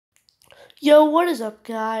Yo, what is up,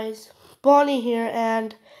 guys? Bonnie here,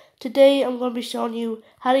 and today I'm going to be showing you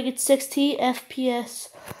how to get 60 FPS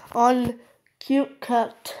on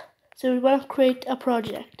CuteCut. So we want to create a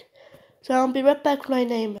project. So I'll be right back when I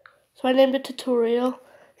name it. So I named it tutorial.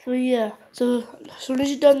 So yeah, so as soon as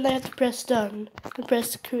you're done, you have to press done and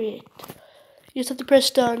press create. You just have to press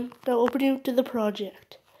done. Now open you to the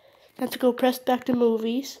project. You have to go press back to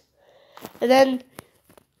movies, and then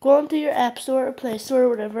go onto your app store or Play Store or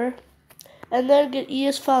whatever, and then get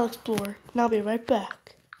ES File Explorer, and I'll be right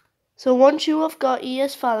back. So once you have got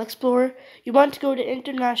ES File Explorer, you want to go to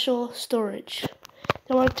International Storage. Then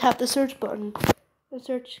you want to tap the search button and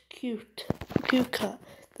search CuteCut.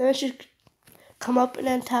 Then it should come up, and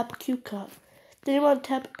then tap CuteCut. Then you want to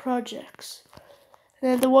tap Projects.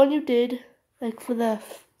 And then the one you did, for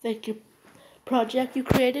your project you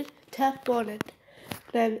created, tap on it.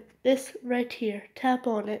 Then this right here, tap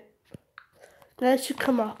on it. Then it should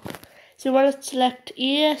come up. So you want to select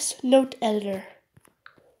ES Note Editor.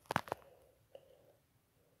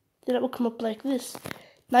 Then it will come up like this.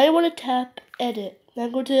 Now you want to tap Edit.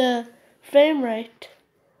 Then go to Frame Rate.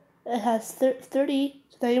 It has 30,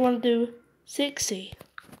 so now you want to do 60.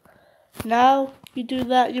 Now you do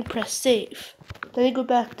that, you press Save. Then you go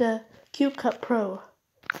back to CuteCut Pro.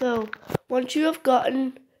 So once you have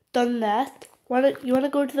done that, you want to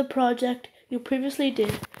go to the project you previously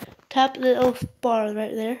did. Tap the little bar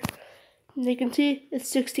right there. And you can see it's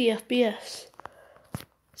 60 FPS.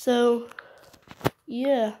 So,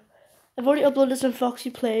 yeah. I've already uploaded some Foxy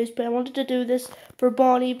Plays, but I wanted to do this for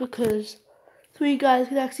Bonnie because so you guys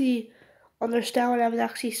could actually understand what I was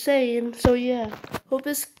actually saying. So yeah, hope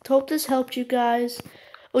this helped you guys.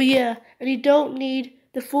 Oh yeah, and you don't need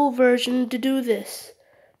the full version to do this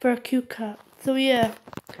for a CuteCut. So yeah,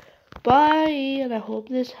 bye, and I hope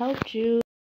this helped you.